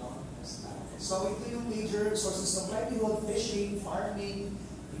po. No? So ito yung major sources of livelihood: fishing, farming,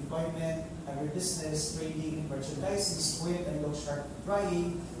 employment, agribusiness, trading, merchandising, squid and look shark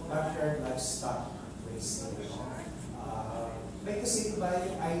drying, backyard livestock raising. May kasi diba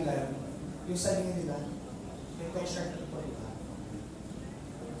yung island, yung sabi nila, may look shark ito, diba?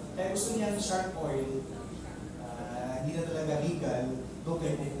 Kaya gusto niya yung shark oil, hindi na talaga legal, doon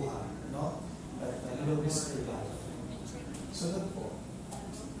kayo kukuha, no? But a little risk your life. Sunod po.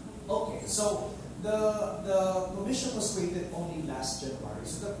 Okay, so the commission was created only last January.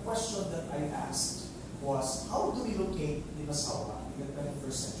 So the question that I asked was, how do we locate Limasawa in the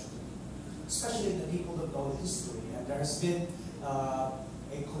 21st century? Especially the people that know the history. And there has been a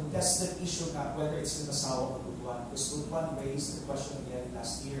contested issue na whether it's Limasawa or Butuan, because Butuan raised the question again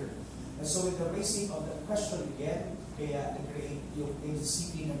last year. And so with the raising of the question again, kaya nag-create yung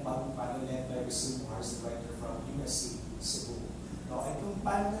agency ng bagong panel led by Rizal Mars, the writer from USC Cebu. Now, itong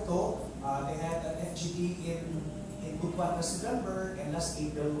panel na to, they had an FGD in Butuan last November, and last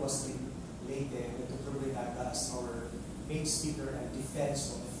April was in Leyte with Dr. Borrinaga as our main speaker and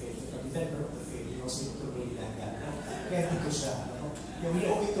defense of the faith, the defender of the faith. He was Dr. Borrinaga. Kaya dito siya. We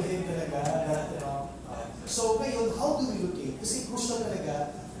owe it to him talaga. So ngayon, how do we locate? Kasi crucial talaga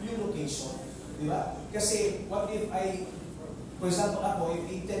yung location. Di ba? Kasi what if for example ako, if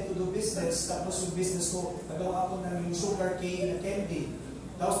I intend to do business, tapos yung business ko, nagawa ako ng yung sugar cane na candy,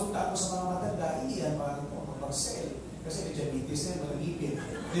 tapos punta ako sa mga matanda, hindi yan mag-sell. Kasi may diabetes na, walang ipin.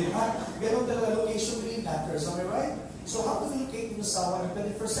 Di ba? Ganun talaga location really matters. Am I right? So how do we locate Limasawa in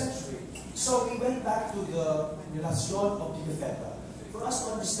the 21st century? So we went back to the Relasyon of Tigafeta for us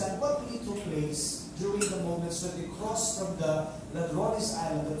to understand what really took place during the moments when they crossed from the Ladrones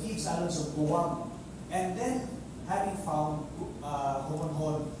Island, the Thieves Islands of Guam, and then having found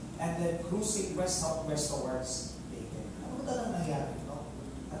Homonhon, and then cruising west-southwest towards Leyte. Ano ba talagang nangyari, no?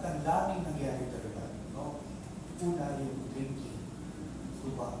 At ang daming nangyari talaga, no? Una yung drinking,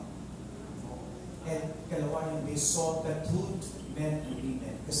 diba? No? And kalawa yung they saw tattooed men and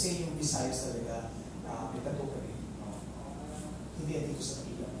women. Kasi yung Visayas talaga, may tattoo ka rin. No? Hindi yan dito sa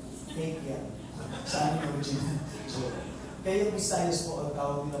Manila. Fake yan. Sa amin original. So, kaya yung Visayas po, ang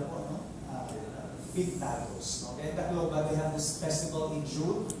tawag nila po, no? Pintados. Okay? In Tacloban, they have this festival in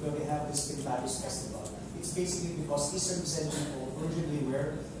June where they have this Pintados festival. It's basically because Eastern Visayas people originally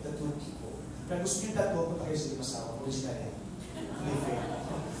were the two people. Kaya gusto nyo tatlo, punta kayo sa Limasawa. Original yan.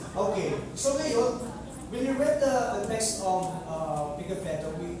 Okay, so ngayon, when you read the text of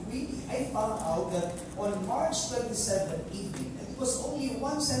Pigafetta, I found out that on March 27 evening, and it was only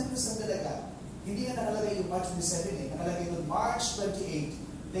one sentence na talaga. Hindi nga nakalagay yung March 27 eh. Nakalagay yung March 28,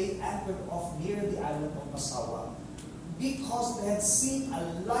 they anchored off near the island of Masawa because they had seen a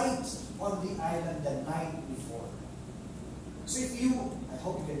light on the island the night before. So if you, I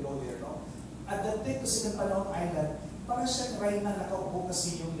hope you can go there, no? At the tip kasi ng Panahon Island, para siyang rayna nakaupo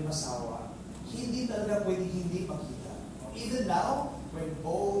kasi yung Limasawa, hindi talaga pwede hindi makita. Even now, when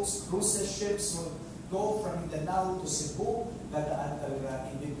boats, cruises, ships will go from Mindanao to Cebu, dadaan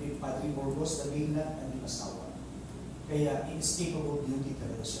talaga in between Padre Burgos, the mainland, and Limasawa. Kaya inescapable beauty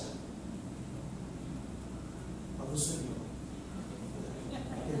talaga siya. Pag gusto niyo,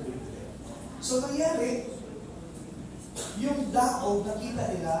 so nangyari, yung daog nakita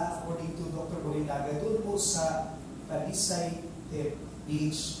nila, according to Dr. Borrinaga, doon po sa Talisay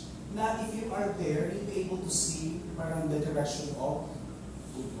Beach, na if you are there, you'll be able to see parang the direction of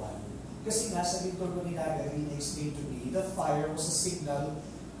Budwan. Kasi nga sa Dr. Borrinaga, he explained to me, the fire was a signal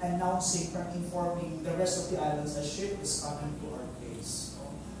announcing, from informing the rest of the islands, a ship is coming to our place.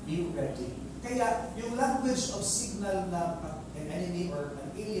 Be ready. Kaya yung language of signal na an enemy or an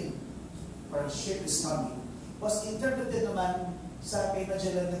alien or a ship is coming was interpreted naman sa kay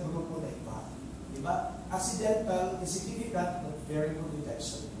Magellan na grupo na iba. Diba? Accidental, insignificant, but very good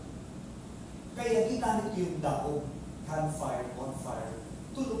detection. Kaya ginamit yung daog, campfire, bonfire,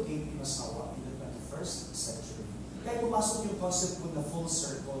 to locate Limasawa in the 21st century. Kaya pumasok yung concept ko na full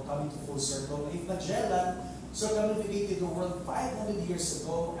circle, coming to full circle. If Magellan circumnavigated the world 500 years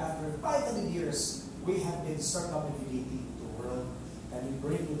ago, after 500 years, we have been circumnavigating the world, and we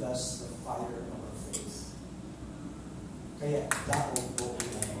bring with us the fire of our faith. Kaya daog po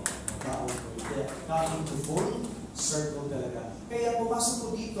kaya coming to full circle talaga. Kaya pumasok po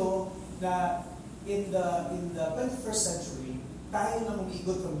dito na in the 21st century, tayo na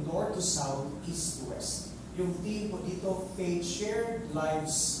umiikot from north to south, east to west. Yung theme po dito, faith shared,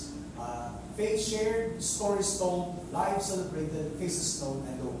 lives, faith shared, stories told, lives celebrated, faces known,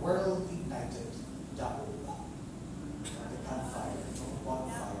 and the world ignited. Daog. The campfire,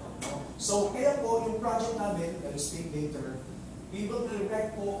 bonfire. So, kaya po, yung project namin, I'll explain later, we will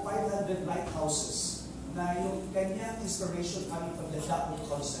erect po 500 lighthouses na yung kanyang inspiration coming from the Daog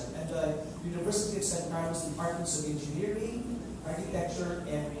concept. And the University of St. Carlos Departments of Engineering, Architecture,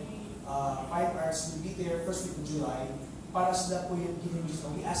 and Fine Arts will be there first week of July para sila po yung kinimis.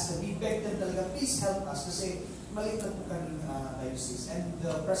 We asked them, we begged them talaga, please help us kasi maliit na po kaming diocese. And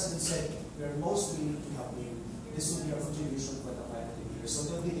the President said, we are most willing to help you. This will be our contribution for the 500 years. So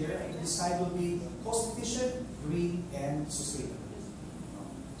they'll be there, and this side will be cost efficient, green, and sustainable.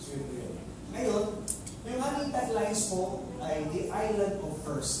 Ngayon, yung aming taglines po ay the island of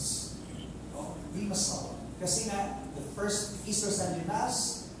firsts. Limasawa. Kasi nga, the first Easter Sunday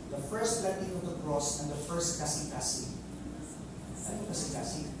Mass, the first planting of the cross, and the first kasi-kasi. Ano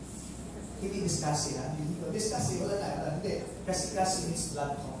kasi-kasi? Hindi discasi, ha? Discasi, wala na. Hindi. Kasi-kasi means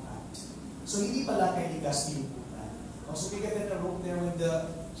blood contact. So, hindi pala kay Legazpi yung punan. So, we get that wrote there when the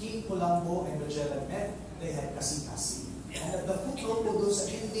King Colombo and Magellan met, they had kasi-kasi. And at the footnote po doon sa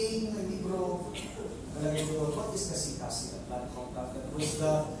ending ng libro, nalagay doon, what is kasi-kasi? Blood contact. That was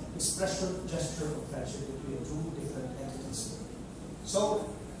the expression, gesture of friendship between two different entities.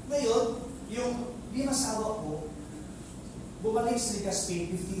 So, ngayon, yung Limasawa po, bumalik sa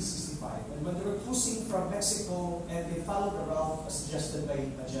Legazpi 1565. And when they were cruising from Mexico and they followed the route as suggested by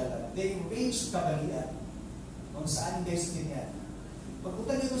Magellan, they reached Cabalian, kung saan yung destiny yan.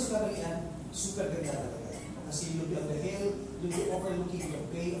 Pagpunta nyo sa Cabalian, super ganda talaga. Kasi you'll be on the hill, you'll be overlooking the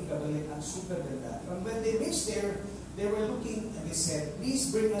bay of Cabalian, and super ganda. And when they reached there, they were looking and they said, please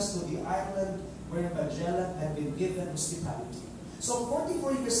bring us to the island where Magellan had been given hospitality. So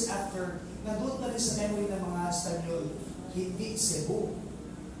 44 years after, nandun na rin sa memory ng mga Espanyol, hindi Cebu,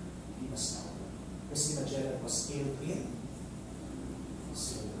 Limasawa. Kasi Magellan was killed in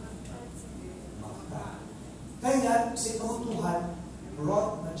Cebu. Kaya, si Kamutuhan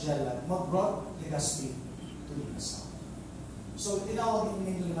brought Magellan, brought Legazpi to Limasawa. So, tinawag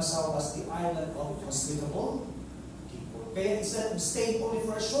din nito Limasawa as the island of hospitable people. Kaya instead of staying only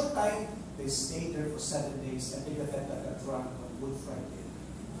for a short time, they stayed there for 7 days and Pigafetta got drunk on Good Friday.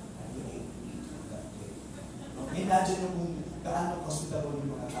 And they ate meat on that day. Imagine nyo kung gaano hospitable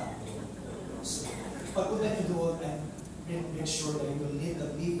yung mga tao. So, pagpunta nyo doon and make sure that you will leave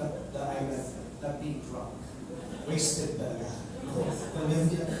the island not being drunk. Wasted talaga.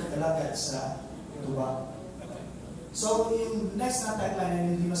 Hindi lang talaga sa tuwa. So, yung next na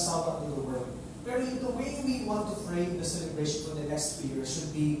tagline, hindi masawa to the world. Pero the way we want to frame the celebration for the next 3 years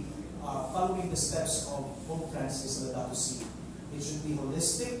should be following the steps of Pope Francis and the Lato Si. It should be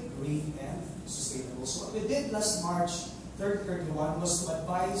holistic, green, and sustainable. So what we did last March 31 was to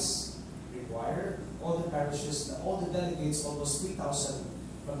advise, require all the parishes, all the delegates, almost 3,000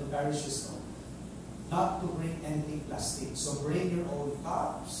 from the parishes, not to bring anything plastic. So bring your own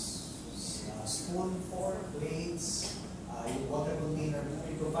cups, spoon, fork, plates, yung water container.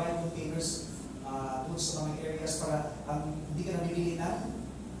 We provide containers doon sa mga areas para hindi ka nabibili ng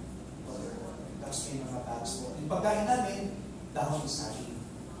water. Tapos may mga bags mo. Yung pagkain namin, dahon saging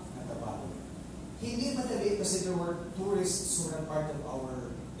na tabalo. Hindi madali kasi there were tourists who were part of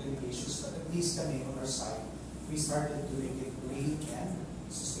our delegations, but at least kami on our side, we started to make it green and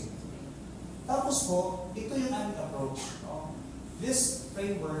sustainable. Tapos po, ito yung aming approach. No? This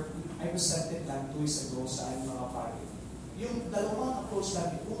framework, I presented lang 2 weeks ago sa aming mga pare. Yung dalawang approach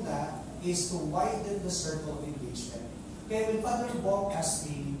namin, una is to widen the circle of engagement. Kaya when Father Bob asked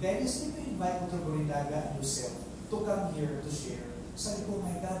me, Dennis, did you invite Dr. Borrinaga and yourself to come here to share? Sabi ko, oh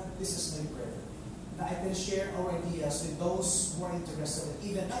my God, this is my prayer. Na I can share our ideas with those who are interested and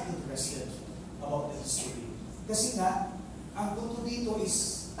even not interested about the history. Kasi nga, ang punto dito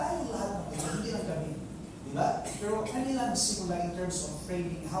is, tayo lahat ng ito, hindi lang kami. Diba? Pero kanila nagsimula in terms of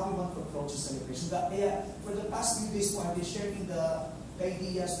framing how we want to approach the celebration. Kaya for the past few days po, I've been sharing the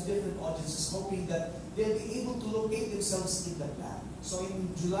ideas to different audiences, hoping that they'll be able to locate themselves in the plan. So in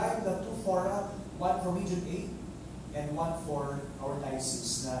July, we have 2 fora, one for Region 8 and one for our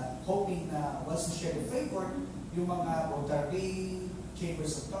diocese, na hoping na once we share the framework, yung mga Rotary,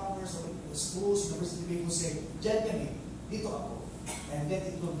 Chambers of Commerce, or schools, university people say, dyan kami, dito ako. And then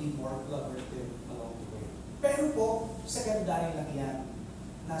it will be more collaborative along the way. Pero po, secondary lang yan,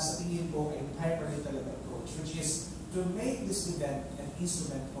 nasa tingin ko ay hyper-literal approach, which is to make this event an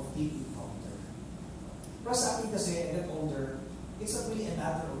instrument of deep encounter. Para sa akin kasi, I get older, it's not really a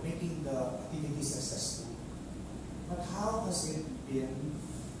matter of making the activities successful. But how has it been,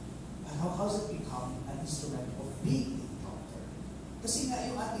 and how has it become an instrument of deep encounter? Kasi nga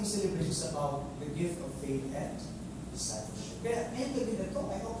yung ating celebration is about the gift of faith and discipleship. Kaya ngayon gabi na ito,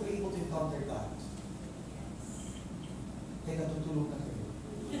 I hope you're able to encounter God. Kaya natutulog na kayo.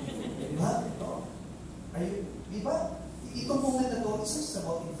 Diba? Ito. Diba? Itong moment na ito, it's just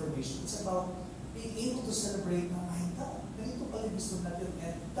about information. It's about being able to celebrate na, my God, ganito pala gusto natin.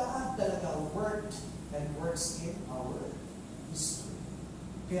 And God talaga worked and works in our history.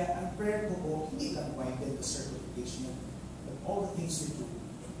 Kaya ang prayer ko po, hindi lang widen the certification, but all the things we do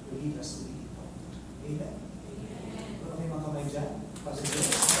will lead us to the encounter. Amen? Pero may mga kamay dyan.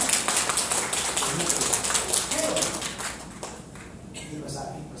 Ngayon, hindi ba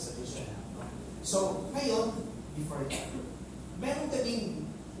sa aking presentation? So, ngayon, before that, meron kaming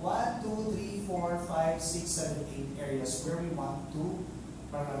 1, 2, 3, 4, 5, 6, 7, 8 areas where we want to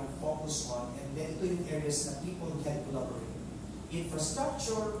parang focus on, and then ito yung areas na people can collaborate.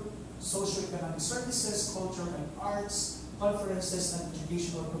 Infrastructure, socio-economic services, culture and arts, conferences and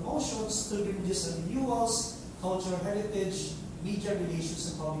educational promotions, pilgrimages and renewals, cultural heritage, media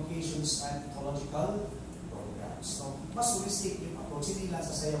relations and communications, and ecological programs. So, mas holistic yung approach. Hindi lang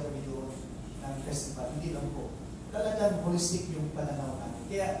sasayaw kami doon ng festival. Hindi lang po. Talagang holistic yung pananaw namin.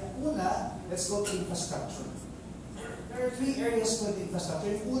 Kaya, una, let's go to infrastructure. There are 3 areas for the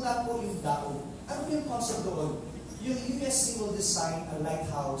infrastructure. Yung una po yung DAO. Ano po yung concept doon? Yung USC will design a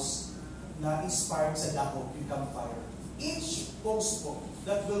lighthouse na inspired sa DAO, yung campfire. Each post po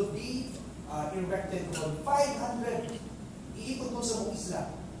that will be erected on 500, iikot doon sa buong isla.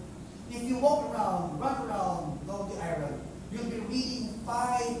 If you walk around, run around along the island, you'll be reading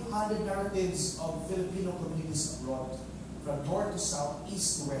 500 narratives of Filipino communities abroad, from north to south,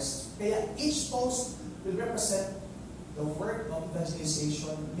 east to west. Kaya each post will represent the work of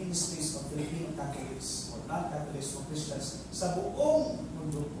evangelization ministries of Filipino Catholics or non-Catholics or Christians sa buong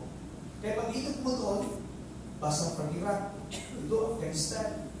mundo po. Kaya pag ikot mo doon, basa from Iraq, dito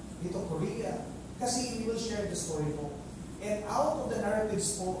Afghanistan, dito Korea, kasi we will share the story po. And out of the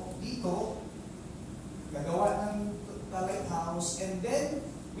narratives po, dito, gagawa ng lighthouse, and then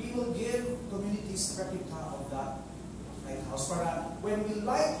we will give communities replica of that lighthouse. Para when we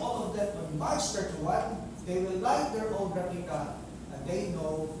light all of them on March 31, they will light their own replica, and they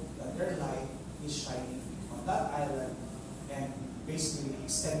know that their light is shining on that island and basically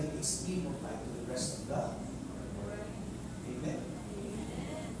extending its beam of light to the rest of the world. Amen?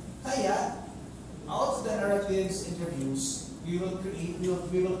 Kaya, out of the narratives, interviews. We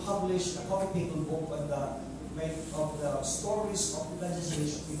will publish a coffee table book on the stories of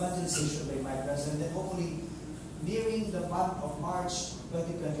evangelization by migrants, and then hopefully nearing the month of March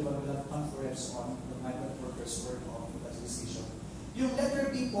 2021, we'll have a conference on the migrant workers' work of evangelization. Yung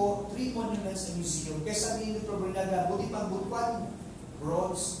letter B po, 3 monuments and museum. Kaya sabi ni Borrinaga, buti pang butuan,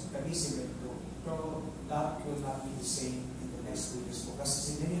 bronze, kami cemento. Pero that will not be the same in the next 2 years po. Kasi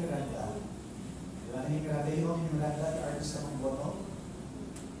si Denny Miranda, the artist ng Bono,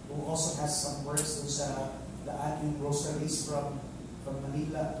 who also has some works dun sa daan yung groceries from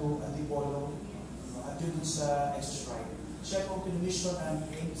Manila to Antipolo, at yun dun sa Extra Shrine. Siya po pinumission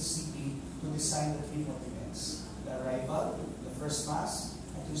ng ACP to design the 3 monuments. The arrival, the first mass,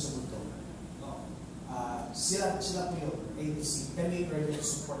 at yung sa Buto. No? Sila po yun, ACP. Kami ready to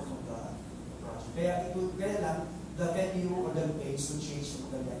support from the project. Kaya lang, the venue or the place will change from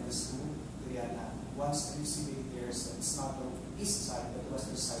the Vegas to Triana. Once the ACP there's, it's not the east side, but the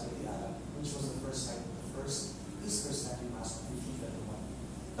western side of the island, which was the first site of the first Easter Sunday Mass of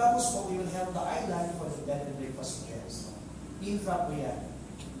 1521. Tapos po, we will have the island for the bed and breakfast for guests. Infra po yan.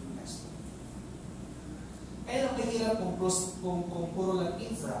 Next. Kaya ang kahirap kung puro lang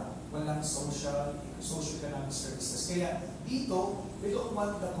infra, walang social-economic services. Kaya dito, we don't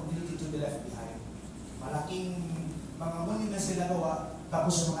want the community to be left behind. Malaking mga monuments na gawa,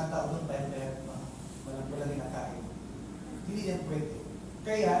 tapos yung mga tao doon, walang kinakain. Hindi yan pwede.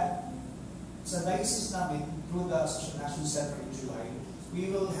 Kaya, sa diocese namin, through the Social Action Center in July, we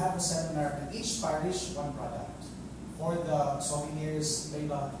will have a seminar in each parish, 1 product. For the souvenirs,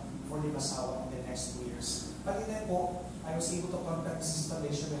 iba, for the Masawa in the next 2 years. Pati na po, I was able to contact this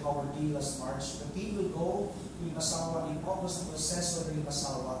installation with our team last March. The team will go to Masawa in August to assess whether the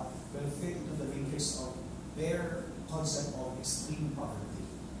Masawa will fit into the matrix of their concept of extreme poverty.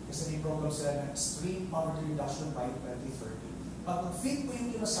 Kasi may program sila ng extreme poverty reduction by 2030. Pag mag-fit po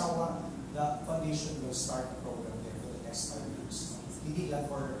yung Masawa, the foundation will start the program there for the next 5 years. Hindi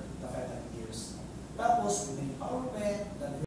lang for the 5 years. Tapos, with empowerment,